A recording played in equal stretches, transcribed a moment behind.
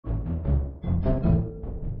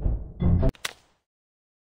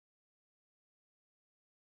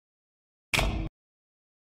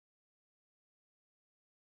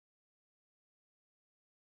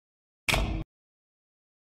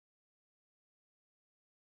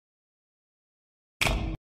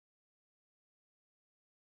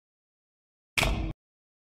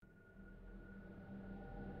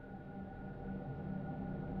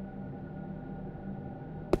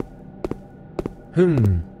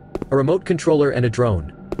A remote controller and a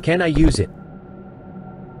drone. Can I use it?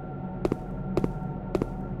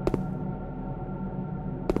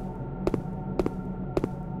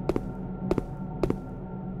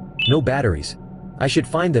 No batteries. I should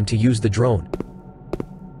find them to use the drone.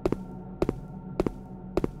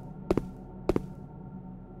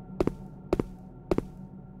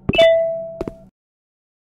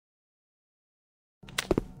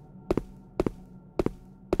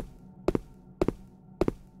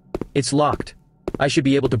 It's locked. I should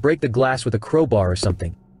be able to break the glass with a crowbar or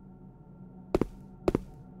something.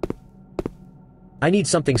 I need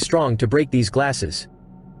something strong to break these glasses.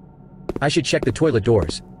 I should check the toilet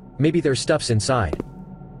doors. Maybe there's stuffs inside.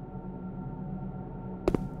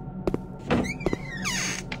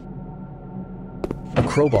 A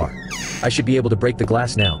crowbar. I should be able to break the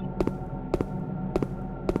glass now.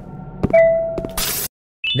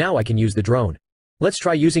 Now I can use the drone. Let's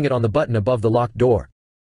try using it on the button above the locked door.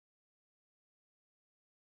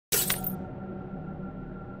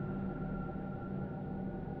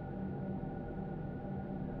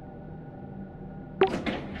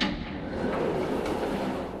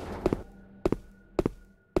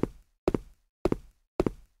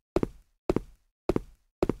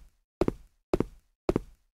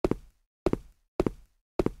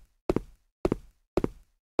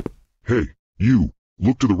 Hey, you,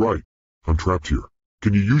 look to the right. I'm trapped here.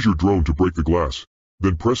 Can you use your drone to break the glass?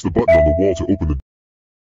 Then press the button on the wall to open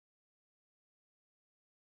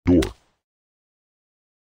the door.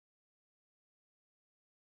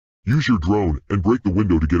 Use your drone and break the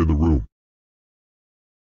window to get in the room.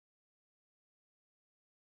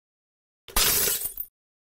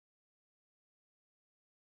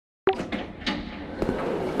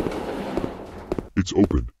 It's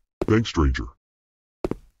open. Thanks, stranger.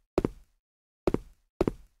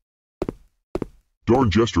 Darn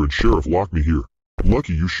jester and sheriff locked me here.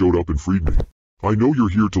 Lucky you showed up and freed me. I know you're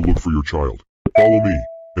here to look for your child. Follow me,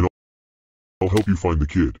 and I'll help you find the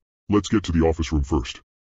kid. Let's get to the office room first.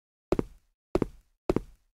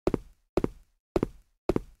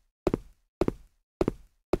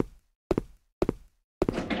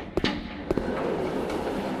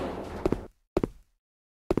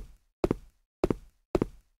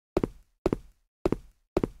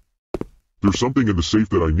 There's something in the safe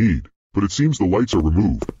that I need, but it seems the lights are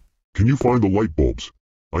removed. Can you find the light bulbs?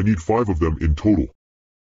 I need 5 of them in total.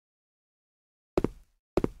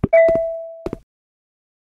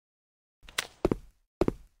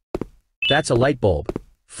 That's a light bulb.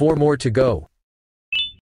 4 more to go.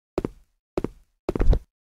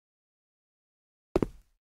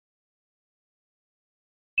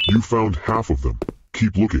 You found half of them.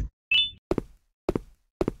 Keep looking.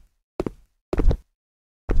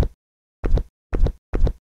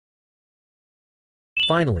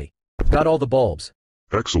 Finally. Got all the bulbs.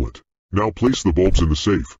 Excellent. Now place the bulbs in the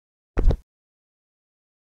safe.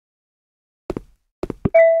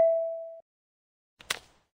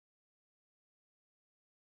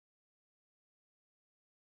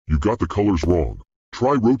 You got the colors wrong.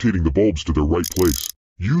 Try rotating the bulbs to their right place.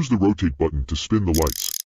 Use the rotate button to spin the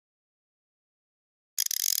lights.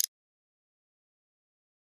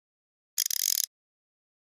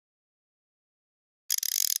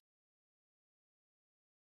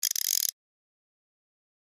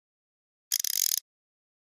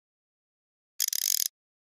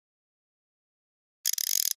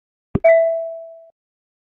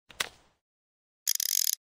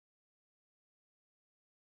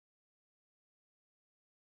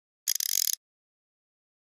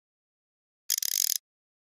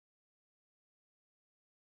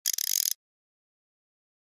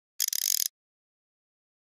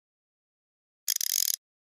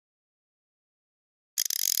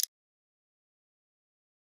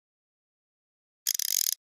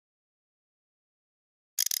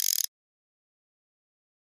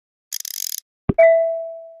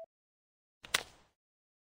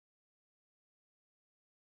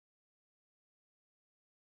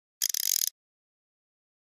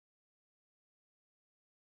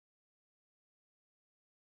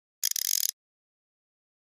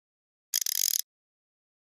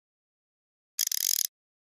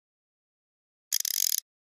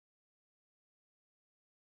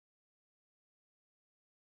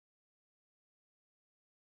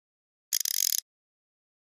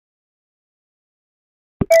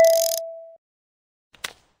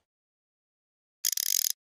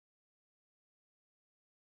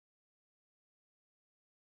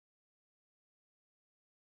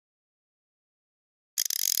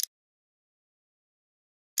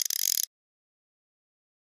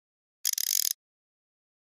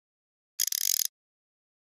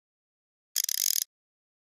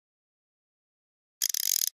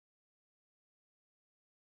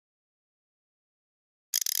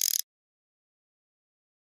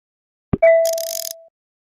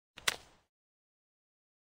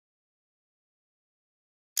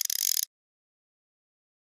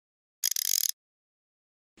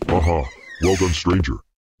 Haha. Well done, stranger.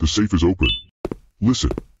 The safe is open.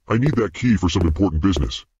 Listen, I need that key for some important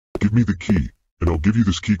business. Give me the key, and I'll give you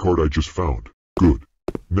this key card I just found. Good.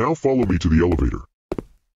 Now follow me to the elevator.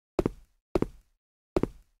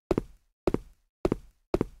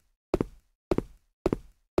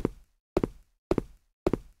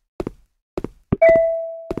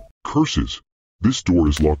 Curses! This door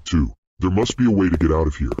is locked too. There must be a way to get out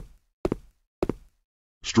of here.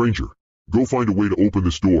 Stranger, go find a way to open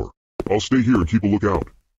this door. I'll stay here and keep a lookout.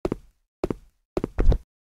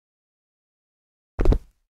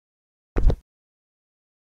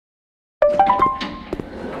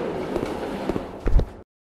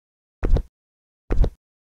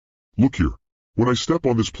 Look here. When I step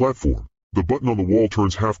on this platform, the button on the wall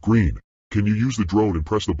turns half green. Can you use the drone and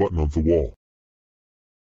press the button on the wall?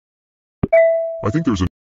 I think there's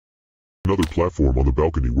another platform on the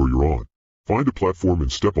balcony where you're on. Find a platform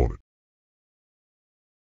and step on it.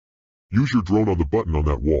 Use your drone on the button on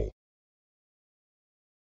that wall.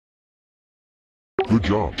 Good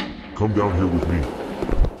job. Come down here with me.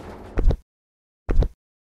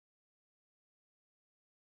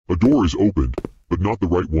 A door is opened, but not the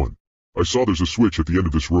right one. I saw there's a switch at the end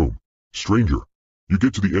of this room. Stranger, you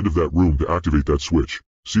get to the end of that room to activate that switch.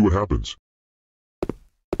 See what happens.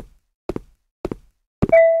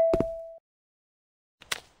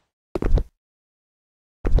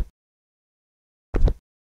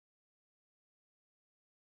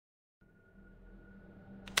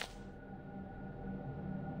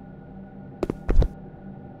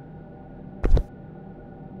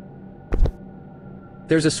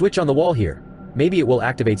 There's a switch on the wall here. Maybe it will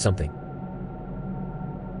activate something.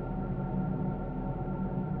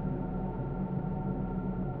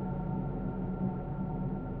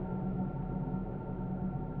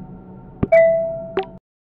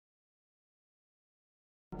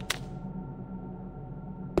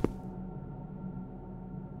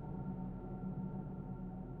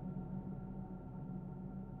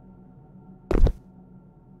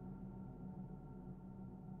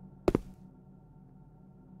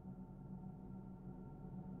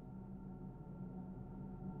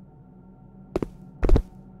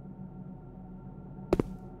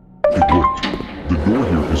 It worked. The door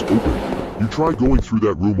here is open. You try going through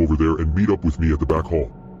that room over there and meet up with me at the back hall.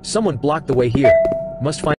 Someone blocked the way here.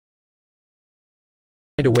 Must find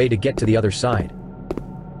a way to get to the other side.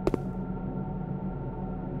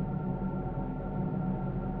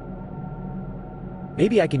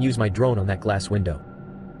 Maybe I can use my drone on that glass window.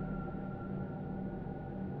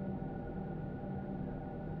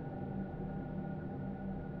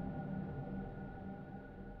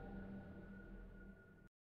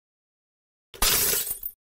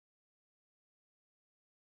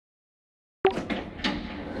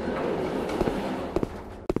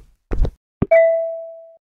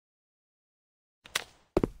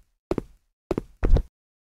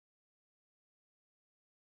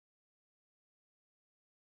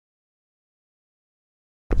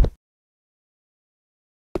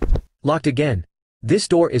 Locked again. This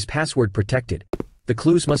door is password protected. The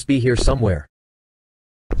clues must be here somewhere.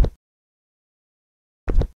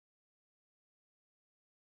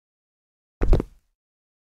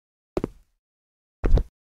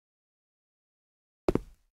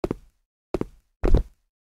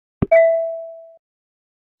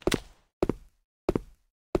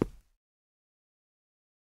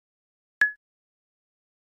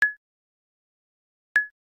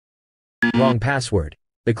 Wrong password.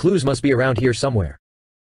 The clues must be around here somewhere.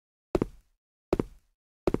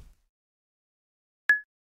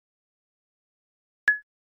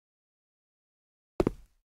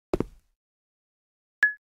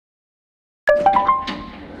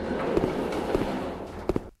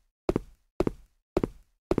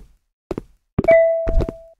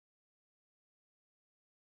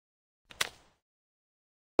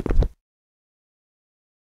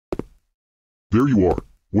 There you are.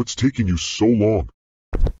 What's taking you so long?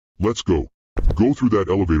 Let's go. Go through that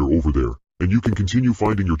elevator over there, and you can continue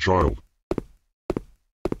finding your child.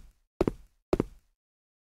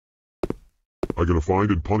 I'm gonna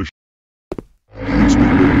find and punish. It's Big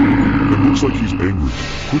Man. It looks like he's angry.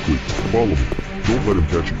 Quickly, follow me. Don't let him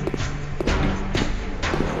catch you.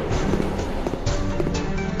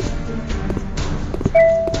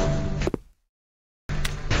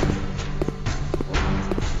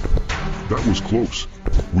 That was close.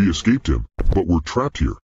 We escaped him, but we're trapped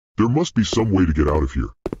here. There must be some way to get out of here.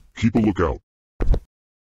 Keep a lookout.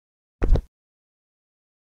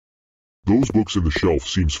 Those books in the shelf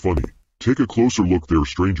seems funny. Take a closer look there,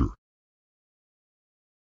 stranger.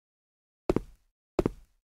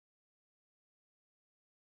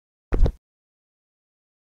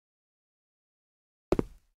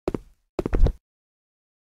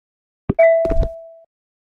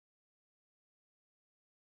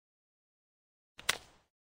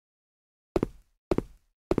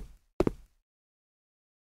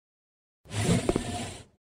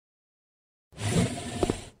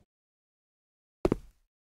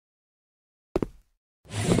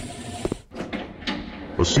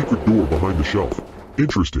 A secret door behind the shelf.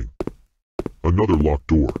 Interesting. Another locked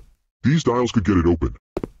door. These dials could get it open.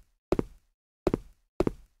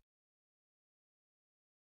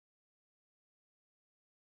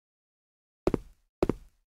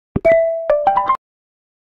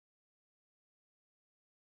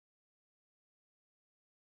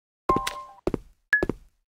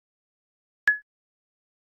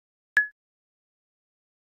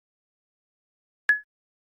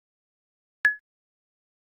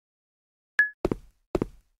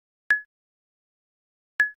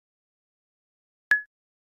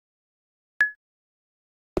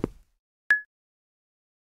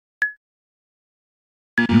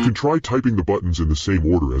 You can try typing the buttons in the same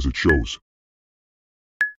order as it shows.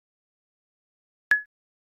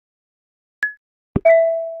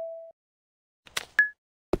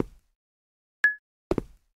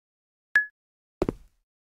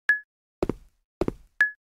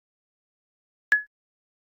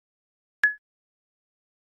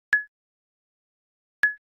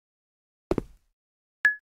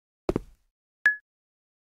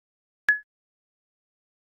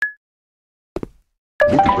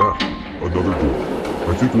 Look at that. Another door.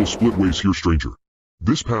 I think we'll split ways here, stranger.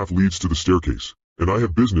 This path leads to the staircase, and I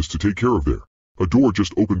have business to take care of there. A door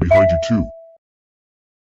just opened behind you too.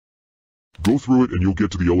 Go through it and you'll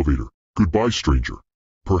get to the elevator. Goodbye, stranger.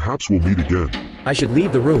 Perhaps we'll meet again. I should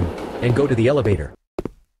leave the room and go to the elevator.